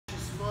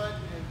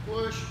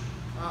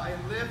a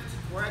lift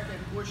where I can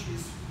push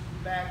his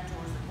back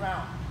towards the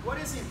ground. What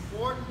is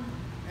important,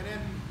 and then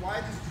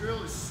why this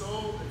drill is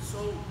so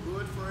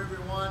good for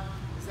everyone,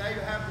 is that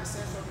you have the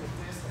sense of your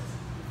distance.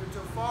 If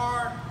you're too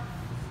far,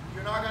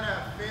 you're not going to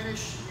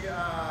finish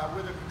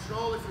with the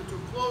control. If you're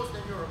too close,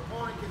 then your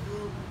opponent can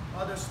do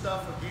other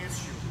stuff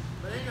against you.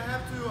 But then you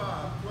have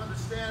to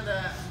understand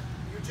that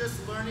you're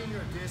just learning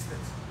your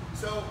distance.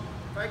 So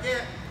if I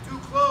get too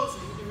close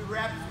and he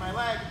wraps my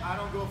leg, I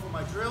don't go for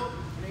my drill.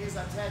 And he's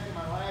attacking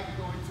my leg,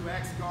 going to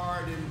X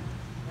guard and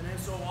then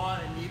so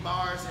on, and knee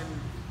bars and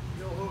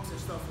heel hooks and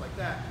stuff like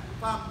that.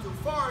 If I'm too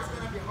far, it's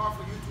going to be hard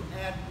for you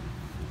to add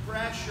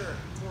pressure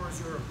towards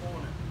your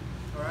opponent.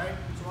 All right.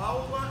 So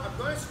I'm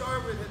going to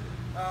start with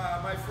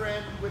my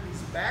friend with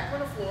his back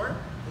on the floor.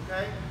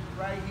 Okay,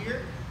 right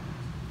here,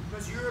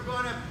 because you're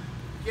going to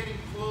getting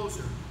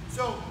closer.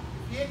 So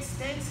if he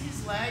extends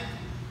his leg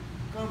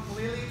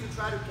completely to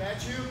try to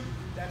catch you,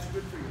 that's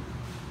good for you.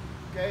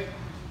 Okay?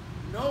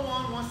 No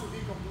one wants to be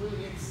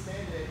completely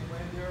extended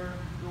when they're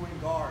doing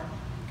guard.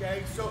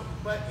 Okay? So,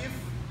 but if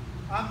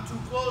I'm too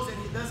close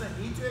and he doesn't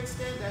need to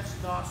extend,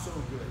 that's not so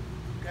good.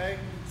 Okay?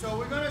 So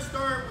we're going to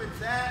start with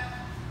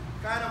that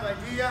kind of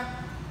idea,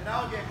 and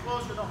I'll get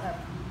closer, don't have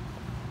to.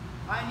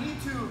 I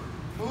need to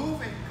move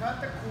and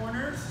cut the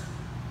corners,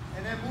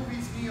 and then move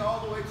his knee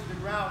all the way to the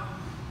ground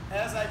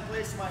as I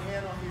place my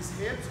hand on his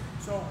hips.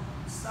 So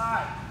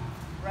side,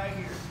 right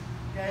here,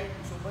 okay?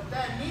 So, but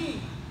that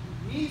knee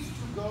needs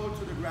to go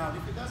to the ground.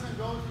 If it doesn't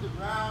go to the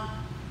ground,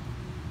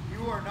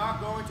 you are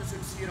not going to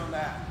succeed on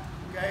that,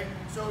 okay?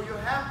 So you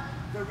have,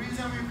 the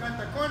reason we cut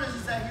the corners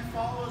is that he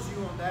follows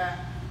you on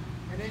that,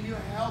 and then you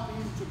help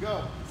him to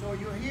go. So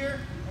you're here,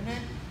 and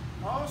then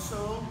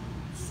also,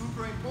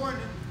 super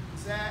important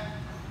is that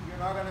you're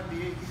not gonna be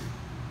here,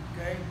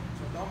 okay?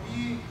 So don't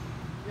be,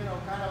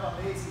 kind of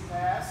a lazy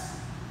pass.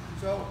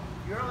 So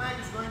your leg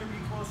is going to be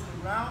close to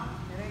the ground,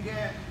 and then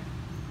get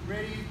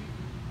ready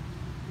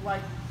to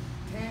like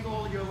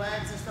tangle your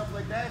legs and stuff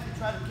like that. If you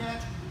try to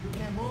catch, you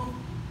can't move,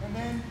 and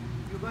then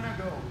you're gonna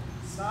go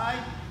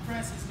side,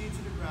 press his knee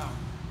to the ground.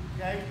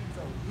 Okay?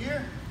 So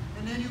here,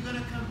 and then you're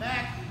gonna come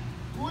back,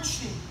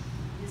 pushing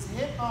his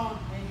hip bone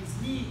and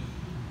his knee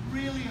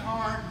really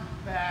hard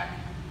back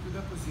to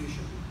the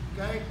position.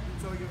 Okay?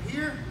 So you're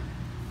here,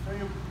 so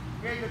you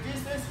get your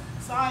distance,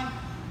 side,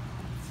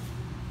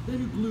 then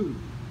you glue.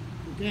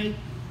 Okay?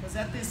 Because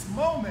at this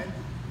moment,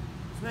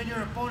 it's when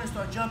your opponent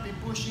starts jumping,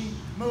 pushing,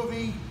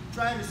 moving,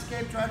 trying to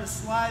escape, trying to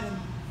slide, and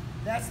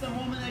that's the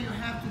moment that you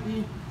have to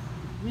be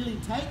really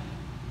tight.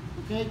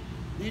 Okay?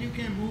 Then you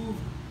can move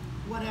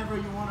whatever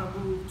you want to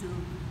move to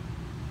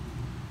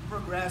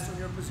progress on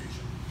your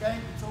position. Okay?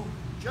 So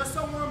just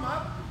a warm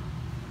up.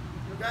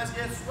 You guys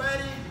get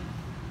sweaty,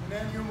 and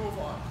then you move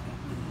on.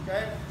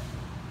 Okay?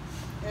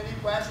 Any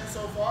questions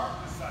so far?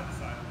 Side to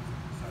side.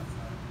 Side to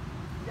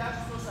side. Yeah,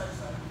 just go side to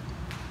side.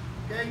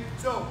 Okay?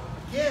 So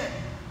again,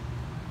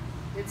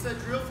 it's a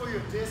drill for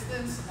your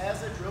distance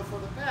as a drill for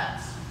the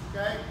pass.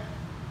 Okay?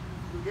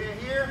 You get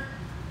here,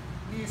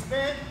 knees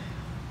bent,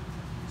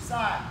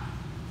 side.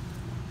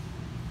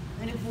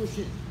 And you push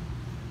it.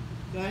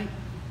 Okay?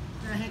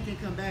 Your hand can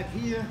come back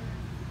here.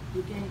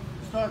 You can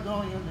start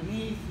going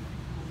underneath.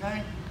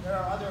 Okay? There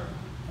are other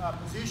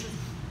positions.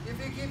 If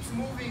it keeps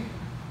moving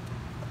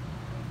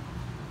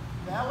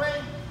that way,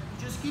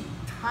 you just keep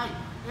tight.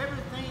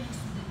 Everything needs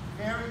to be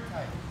very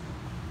tight.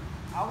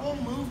 I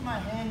won't move my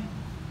hand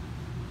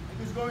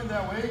if it's going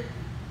that way.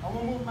 I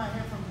won't move my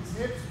hand from his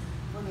hips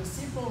for the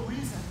simple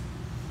reason,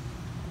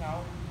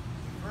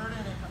 invert it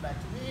and come back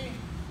to me,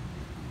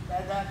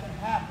 that can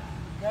happen,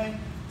 okay?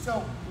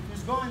 So if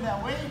it's going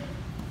that way,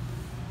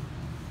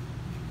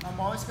 I'm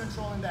always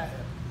controlling that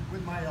hip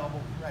with my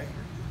elbow right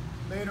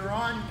here. Later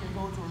on, you can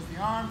go towards the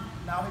arm.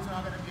 Now he's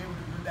not going to be able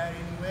to do that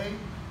anyway,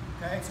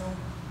 okay? So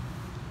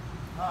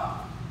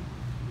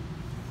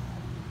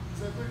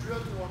it's a good drill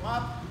to warm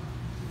up.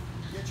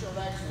 Get your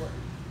legs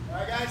working. All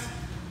right, guys?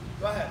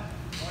 Go ahead.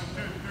 1,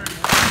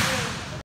 2, 3.